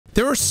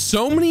There are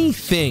so many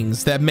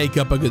things that make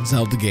up a good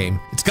Zelda game.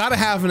 It's got to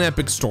have an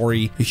epic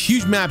story, a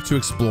huge map to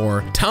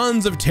explore,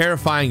 tons of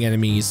terrifying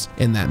enemies,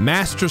 and that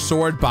master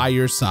sword by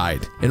your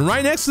side. And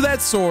right next to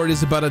that sword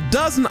is about a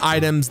dozen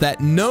items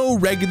that no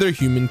regular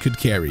human could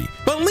carry.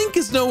 But Link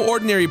is no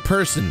ordinary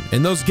person,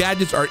 and those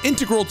gadgets are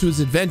integral to his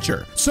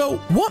adventure. So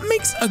what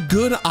makes a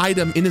good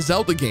item in a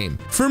Zelda game?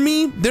 For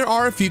me, there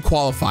are a few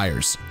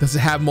qualifiers. Does it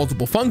have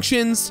multiple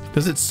functions?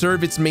 Does it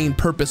serve its main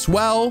purpose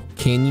well?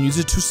 Can you use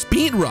it to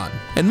speedrun?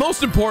 And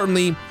most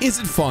importantly, is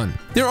it fun?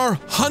 There are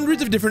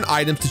hundreds of different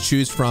items to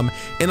choose from,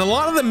 and a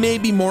lot of them may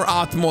be more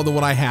optimal than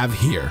what I have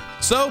here.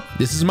 So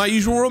this is my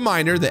usual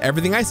reminder that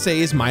everything I say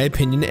is my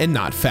opinion and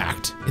not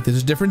fact. If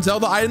there's a different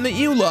Zelda item that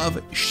you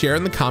love, share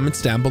in the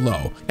comments down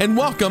below. And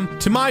welcome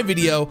to my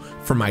video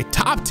for my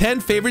top 10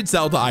 favorite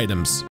Zelda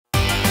items.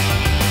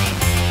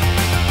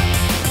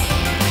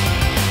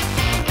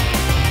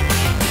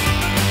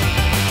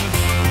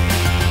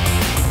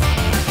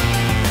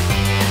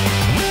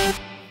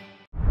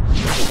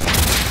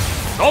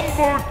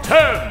 Number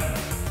 10.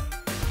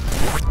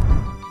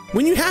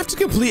 When you have to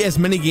complete as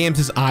many games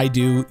as I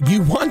do,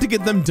 you want to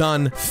get them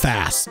done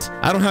fast.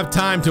 I don't have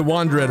time to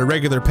wander at a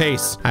regular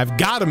pace. I've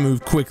got to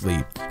move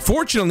quickly.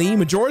 Fortunately,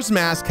 Majora's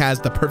Mask has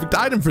the perfect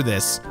item for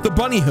this, the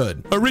Bunny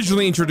Hood.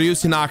 Originally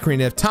introduced in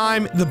Ocarina of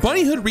Time, the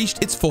Bunny Hood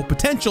reached its full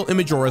potential in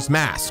Majora's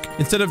Mask.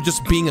 Instead of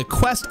just being a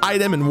quest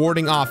item and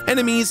warding off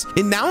enemies,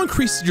 it now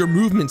increases your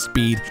movement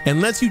speed and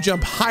lets you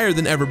jump higher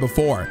than ever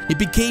before. It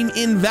became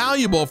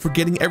invaluable for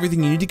getting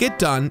everything you need to get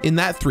done in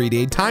that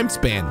 3-day time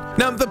span.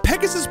 Now, the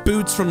Pegasus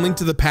boots from Link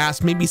to the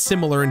Past may be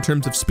similar in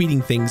terms of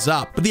speeding things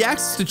up, but the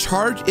access to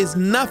charge is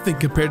nothing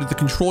compared to the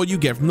control you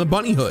get from the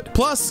Bunny Hood.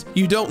 Plus,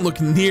 you don't look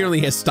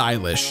nearly as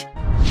stylish.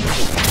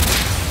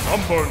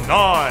 Number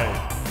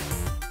 9.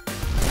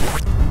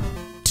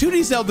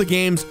 2D Zelda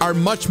games are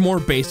much more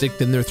basic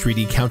than their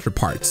 3D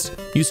counterparts.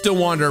 You still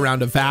wander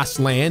around a vast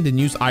land and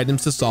use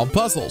items to solve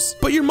puzzles,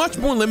 but you're much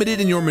more limited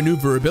in your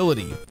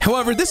maneuverability.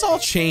 However, this all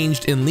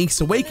changed in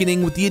Link's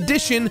Awakening with the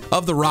addition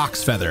of the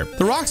Roc's Feather.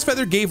 The Roc's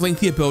Feather gave Link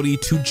the ability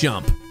to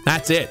jump.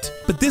 That's it.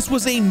 But this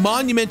was a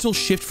monumental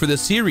shift for the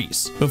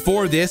series.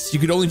 Before this, you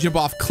could only jump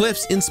off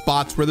cliffs in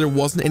spots where there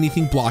wasn't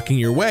anything blocking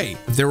your way.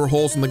 If there were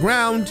holes in the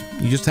ground,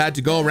 you just had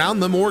to go around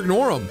them or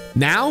ignore them.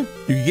 Now,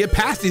 you can get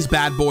past these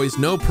bad boys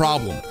no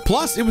problem.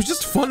 Plus, it was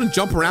just fun to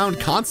jump around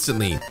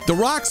constantly. The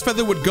Roc's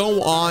Feather would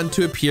go on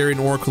to appear in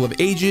Oracle of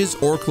Ages,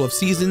 Oracle of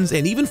Seasons,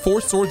 and even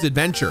Four Swords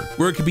Adventure,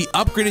 where it could be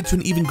upgraded to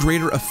an even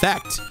greater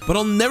effect. But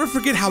I'll never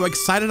forget how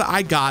excited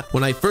I got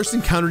when I first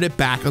encountered it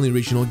back on the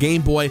original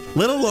Game Boy,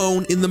 let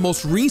alone in the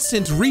most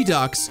recent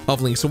redux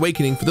of Link's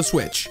Awakening for the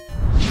Switch.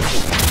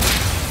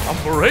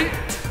 Number 8.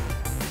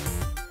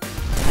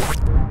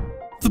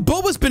 The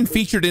bow has been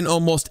featured in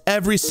almost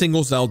every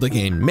single Zelda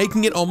game,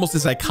 making it almost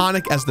as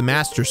iconic as the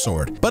Master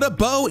Sword. But a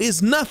bow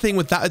is nothing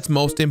without its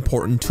most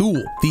important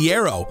tool, the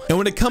arrow. And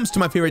when it comes to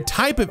my favorite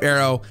type of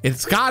arrow,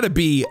 it's gotta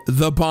be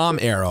the bomb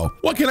arrow.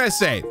 What can I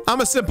say?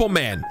 I'm a simple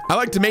man. I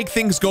like to make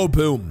things go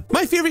boom.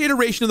 My favorite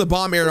iteration of the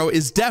bomb arrow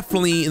is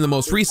definitely in the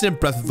most recent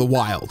Breath of the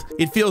Wild.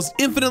 It feels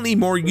infinitely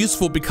more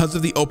useful because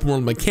of the open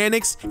world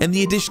mechanics and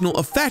the additional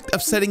effect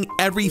of setting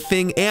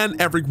everything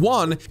and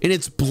everyone in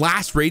its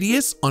blast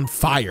radius on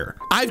fire.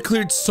 I've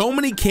cleared so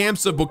many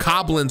camps of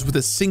bokoblins with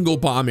a single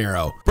bomb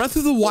arrow. Breath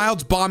of the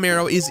Wild's bomb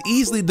arrow is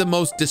easily the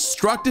most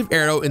destructive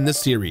arrow in the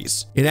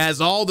series. It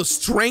has all the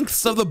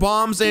strengths of the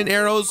bombs and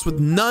arrows with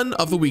none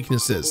of the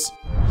weaknesses.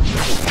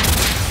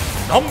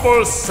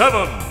 Number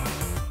 7.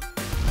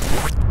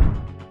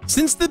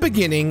 Since the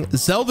beginning,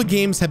 Zelda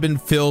games have been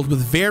filled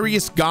with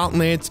various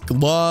gauntlets,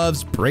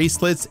 gloves,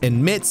 bracelets,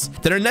 and mitts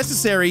that are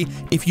necessary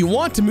if you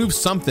want to move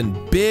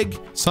something big,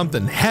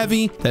 something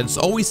heavy that's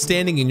always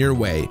standing in your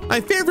way. My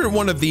favorite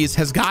one of these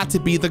has got to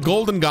be the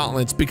golden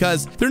gauntlets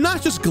because they're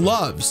not just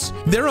gloves,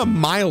 they're a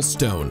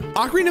milestone.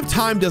 Ocarina of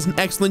Time does an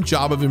excellent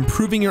job of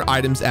improving your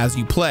items as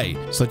you play,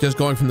 such as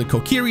going from the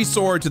Kokiri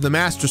sword to the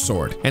Master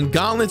Sword, and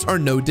gauntlets are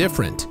no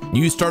different.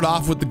 You start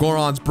off with the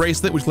Goron's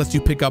bracelet, which lets you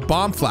pick up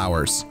bomb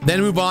flowers,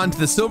 then move on to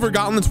the silver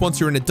gauntlets once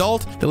you're an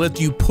adult that let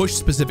you push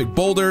specific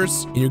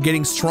boulders, and you're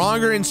getting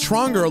stronger and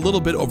stronger a little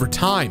bit over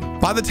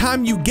time. By the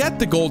time you get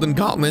the golden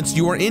gauntlets,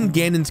 you are in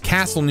Ganon's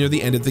castle near the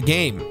end of the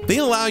game. They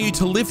allow you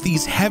to lift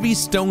these heavy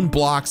stone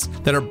blocks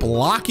that are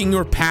blocking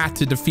your path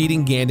to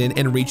defeating Ganon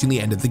and reaching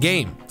the end of the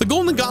game. The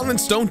golden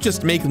gauntlets don't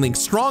just make Link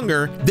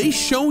stronger, they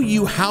show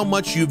you how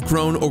much you've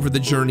grown over the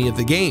journey of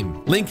the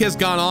game. Link has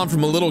gone on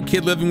from a little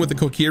kid living with a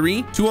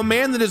Kokiri to a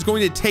man that is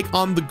going to take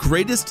on the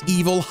greatest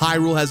evil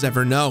Hyrule has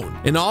ever known.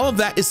 And all of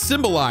that is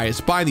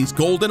symbolized by these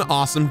golden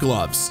awesome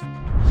gloves.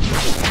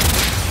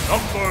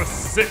 Number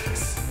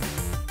 6.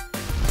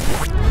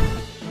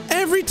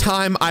 Every Every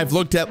time I've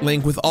looked at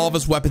Link with all of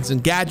his weapons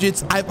and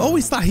gadgets, I've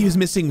always thought he was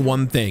missing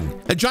one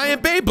thing: a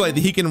giant Beyblade that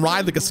he can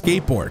ride like a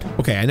skateboard.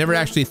 Okay, I never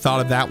actually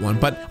thought of that one,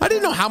 but I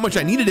didn't know how much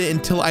I needed it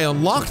until I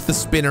unlocked the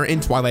spinner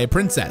in Twilight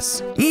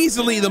Princess.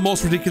 Easily the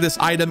most ridiculous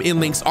item in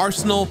Link's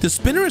arsenal, the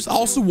spinner is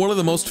also one of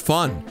the most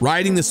fun.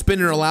 Riding the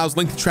spinner allows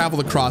Link to travel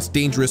across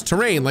dangerous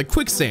terrain like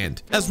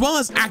quicksand, as well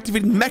as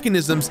activating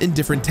mechanisms in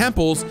different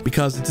temples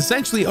because it's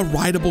essentially a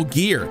rideable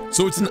gear.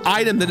 So it's an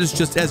item that is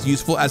just as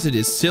useful as it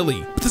is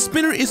silly. But the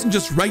spinner isn't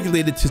just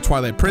regulated to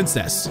Twilight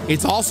Princess.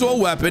 It's also a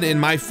weapon in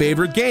my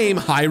favorite game,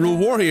 Hyrule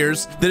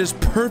Warriors, that is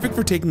perfect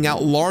for taking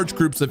out large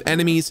groups of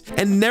enemies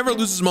and never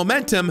loses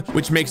momentum,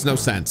 which makes no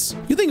sense.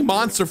 You think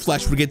Monster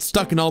Flesh would get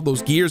stuck in all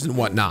those gears and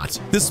whatnot.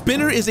 The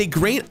spinner is a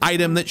great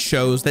item that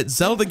shows that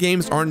Zelda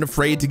games aren't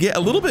afraid to get a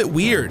little bit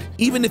weird,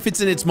 even if it's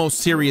in its most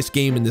serious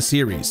game in the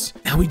series.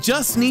 Now we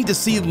just need to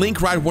see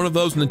Link ride one of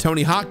those in the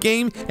Tony Hawk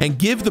game and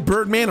give the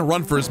Birdman a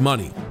run for his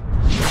money.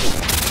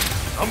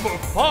 Number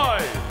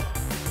 5.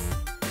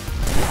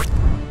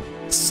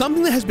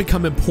 Something that has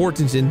become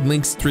important in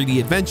Link's 3D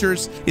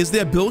adventures is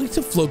the ability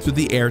to float through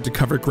the air to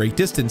cover great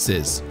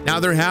distances. Now,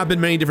 there have been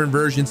many different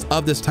versions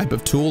of this type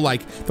of tool,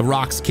 like the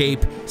Rock's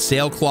Cape,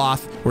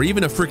 Sailcloth, or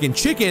even a freaking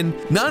chicken,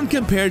 none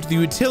compared to the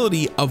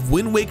utility of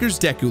Wind Waker's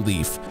Deku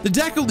Leaf. The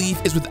Deku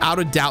Leaf is without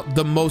a doubt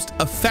the most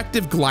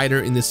effective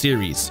glider in the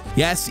series.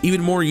 Yes,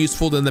 even more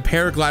useful than the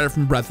paraglider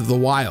from Breath of the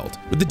Wild.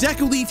 With the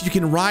Deku Leaf, you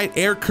can ride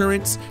air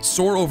currents,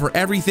 soar over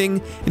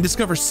everything, and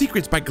discover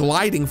secrets by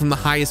gliding from the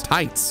highest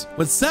heights.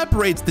 What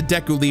separates the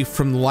Deku Leaf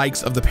from the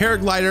likes of the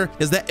paraglider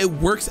is that it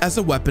works as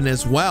a weapon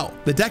as well.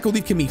 The Deku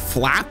Leaf can be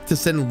flapped to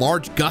send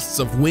large gusts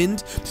of wind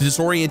to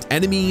disorient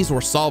enemies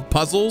or solve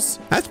puzzles.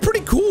 That's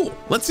pretty cool.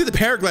 Let's see the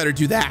paraglider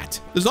do that.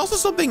 There's also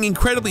something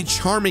incredibly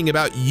charming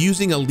about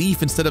using a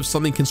leaf instead of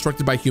something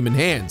constructed by human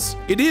hands.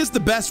 It is the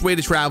best way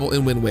to travel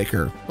in Wind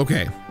Waker.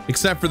 Okay,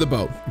 except for the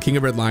boat. King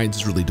of Red Lions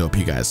is really dope,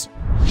 you guys.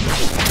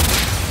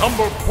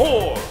 Number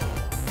 4.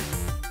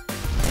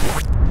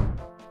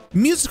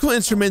 Musical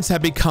instruments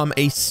have become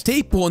a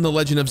staple in the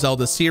Legend of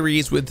Zelda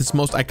series, with its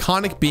most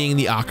iconic being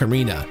the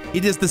ocarina.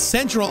 It is the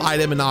central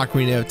item in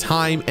Ocarina of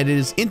Time, and it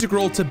is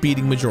integral to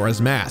beating Majora's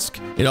Mask.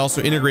 It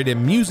also integrated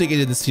music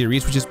into the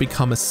series, which has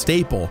become a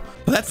staple.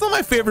 But that's not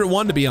my favorite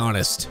one, to be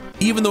honest,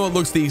 even though it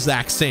looks the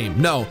exact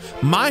same. No,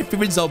 my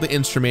favorite Zelda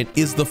instrument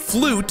is the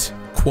flute,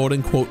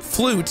 quote-unquote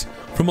flute,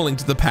 from A Link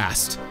to the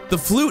Past. The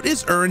flute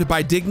is earned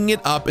by digging it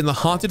up in the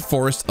haunted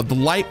forest of the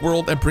Light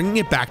World and bringing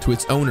it back to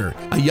its owner,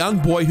 a young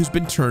boy who's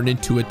been turned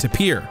into a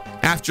tapir.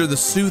 After the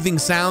soothing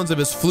sounds of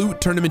his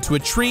flute turn him into a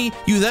tree,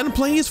 you then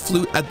play his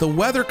flute at the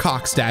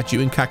Weathercock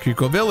statue in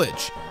Kakariko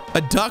Village.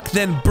 A duck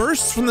then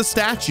bursts from the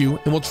statue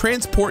and will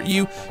transport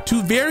you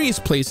to various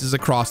places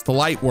across the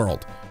Light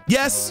World.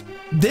 Yes,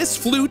 this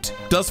flute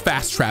does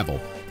fast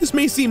travel. This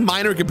may seem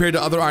minor compared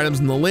to other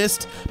items in the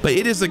list, but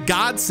it is a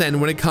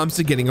godsend when it comes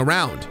to getting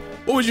around.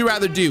 What would you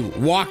rather do?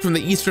 Walk from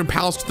the Eastern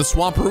Palace to the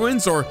Swamp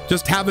Ruins, or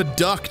just have a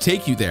duck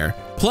take you there?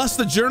 Plus,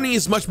 the journey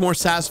is much more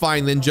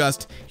satisfying than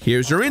just,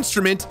 here's your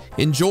instrument,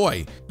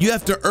 enjoy. You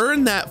have to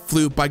earn that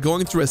flute by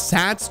going through a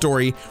sad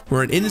story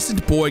where an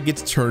innocent boy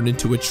gets turned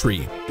into a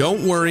tree.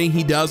 Don't worry,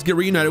 he does get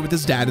reunited with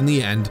his dad in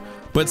the end,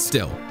 but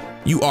still,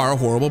 you are a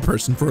horrible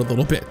person for a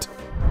little bit.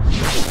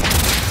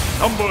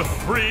 Number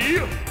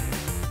 3.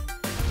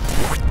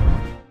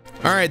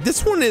 All right,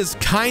 this one is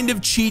kind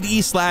of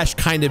cheaty /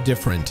 kind of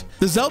different.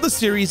 The Zelda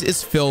series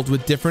is filled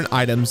with different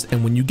items,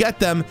 and when you get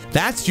them,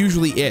 that's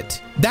usually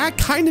it. That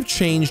kind of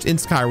changed in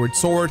Skyward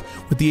Sword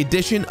with the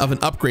addition of an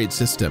upgrade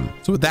system.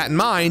 So with that in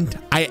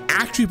mind, I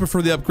actually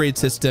prefer the upgrade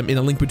system in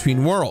A Link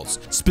Between Worlds,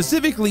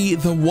 specifically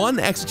the one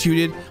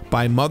executed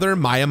by Mother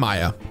Maya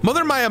Maya.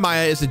 Mother Maya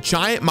Maya is a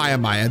giant Maya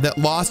Maya that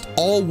lost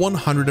all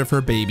 100 of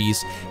her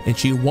babies, and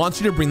she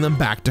wants you to bring them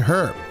back to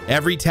her.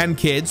 Every 10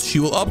 kids, she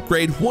will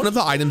upgrade one of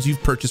the items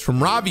you've purchased from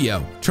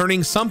Ravio,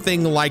 turning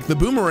something like the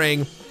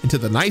boomerang into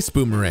the nice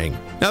boomerang.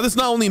 Now, this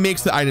not only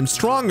makes the item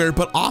stronger,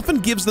 but often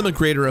gives them a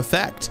greater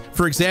effect.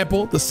 For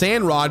example, the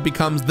sand rod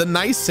becomes the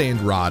nice sand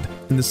rod,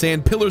 and the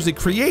sand pillars it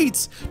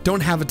creates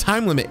don't have a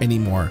time limit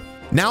anymore.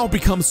 Now it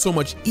becomes so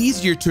much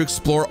easier to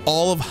explore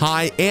all of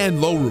High and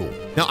Low Rule.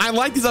 Now, I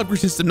like this upgrade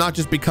system not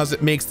just because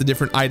it makes the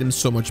different items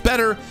so much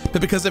better,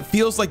 but because it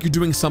feels like you're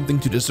doing something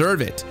to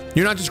deserve it.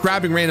 You're not just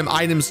grabbing random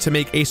items to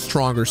make a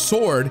stronger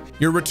sword,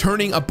 you're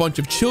returning a bunch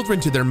of children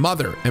to their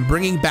mother and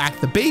bringing back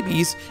the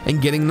babies, and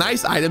getting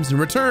nice items in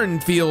return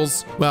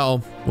feels,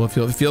 well,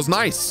 it feels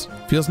nice.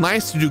 It feels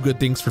nice to do good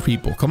things for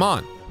people. Come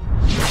on.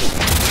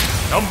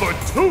 Number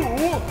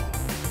 2.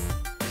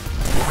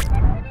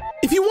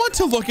 If you want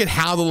to look at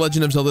how the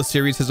Legend of Zelda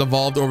series has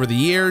evolved over the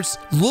years,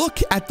 look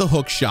at the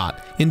hook shot.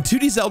 In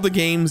 2D Zelda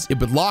games, it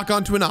would lock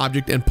onto an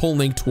object and pull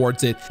Link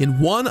towards it in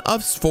one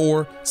of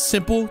 4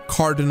 simple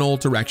cardinal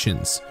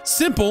directions.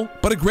 Simple,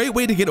 but a great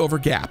way to get over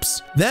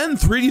gaps. Then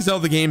 3D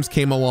Zelda games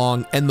came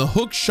along, and the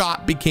hook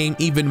shot became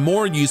even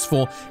more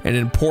useful and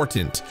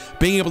important,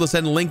 being able to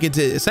send Link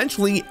into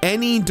essentially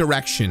any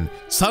direction.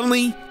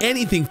 Suddenly,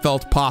 anything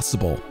felt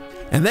possible.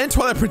 And then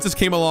Twilight Princess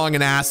came along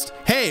and asked,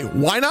 hey,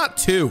 why not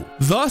 2?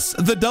 Thus,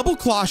 the double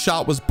claw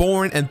shot was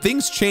born and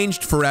things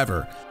changed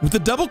forever. With the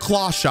double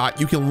claw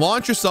shot, you can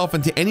launch yourself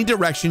into any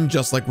direction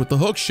just like with the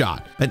hook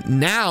shot. But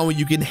now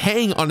you can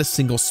hang on a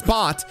single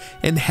spot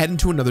and head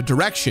into another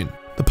direction.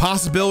 The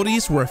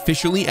possibilities were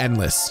officially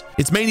endless.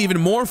 It's made even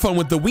more fun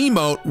with the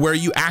Wiimote, where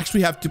you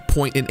actually have to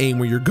point and aim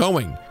where you're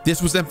going.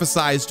 This was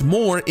emphasized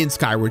more in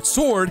Skyward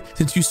Sword,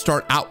 since you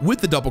start out with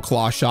the double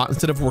claw shot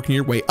instead of working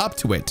your way up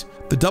to it.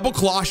 The double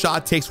claw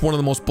shot takes one of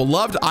the most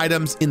beloved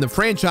items in the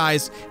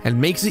franchise and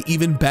makes it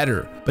even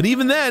better. But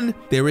even then,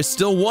 there is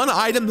still one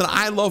item that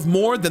I love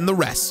more than the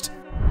rest.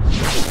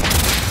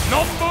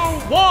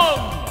 Number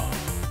 1.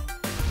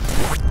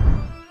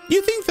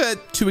 You think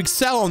that to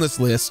excel on this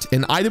list,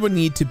 an item would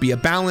need to be a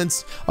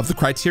balance of the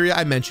criteria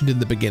I mentioned in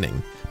the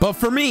beginning. But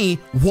for me,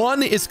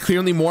 one is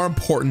clearly more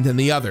important than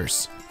the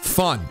others.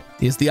 Fun.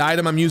 Is the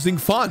item I'm using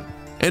fun?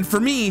 And for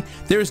me,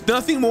 there's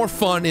nothing more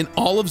fun in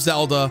all of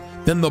Zelda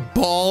than the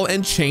ball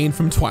and chain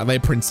from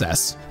Twilight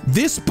Princess.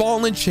 This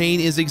ball and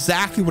chain is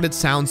exactly what it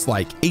sounds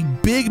like, a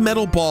big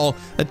metal ball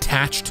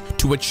attached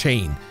to a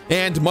chain.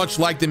 And much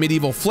like the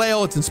medieval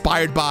flail it's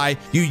inspired by,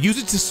 you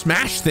use it to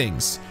smash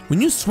things.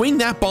 When you swing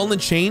that ball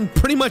and chain,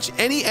 pretty much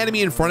any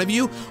enemy in front of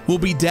you will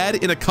be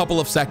dead in a couple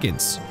of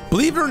seconds.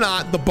 Believe it or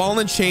not, the ball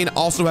and chain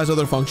also has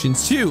other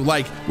functions too,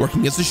 like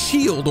working as a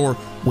shield or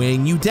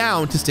weighing you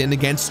down to stand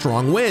against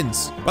strong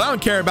winds. But I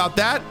don't care about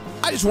that.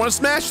 I just want to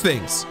smash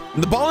things.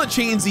 And the ball and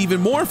chain's even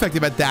more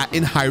effective at that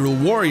in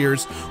Hyrule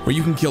Warriors, where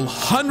you can kill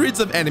hundreds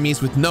of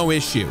enemies with no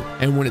issue.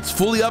 And when it's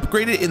fully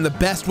upgraded in the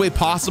best way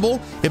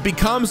possible, it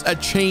becomes a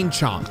chain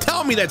chomp.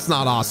 Tell me that's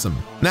not awesome.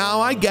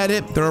 Now, I get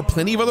it. There are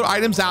plenty of other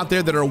items out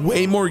there that are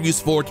way more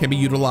useful or can be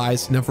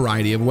utilized in a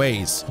variety of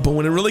ways. But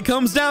when it really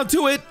comes down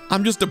to it,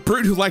 I'm just a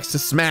brute who likes to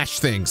smash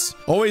things.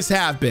 Always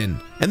have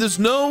been. And there's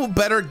no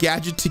better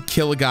gadget to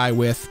kill a guy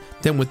with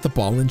than with the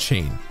ball and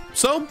chain.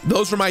 So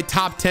those were my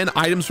top 10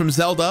 items from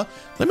Zelda.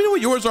 Let me know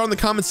what yours are in the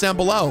comments down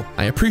below.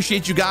 I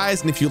appreciate you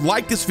guys, and if you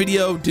like this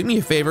video, do me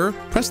a favor,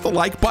 press the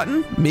like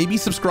button, maybe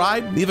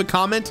subscribe, leave a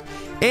comment,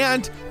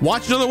 and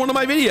watch another one of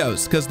my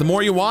videos, because the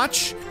more you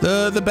watch,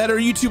 the better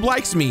YouTube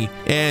likes me,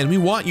 and we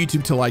want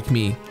YouTube to like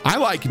me. I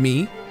like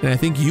me, and I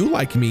think you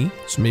like me,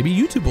 so maybe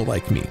YouTube will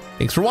like me.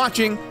 Thanks for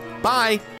watching. Bye.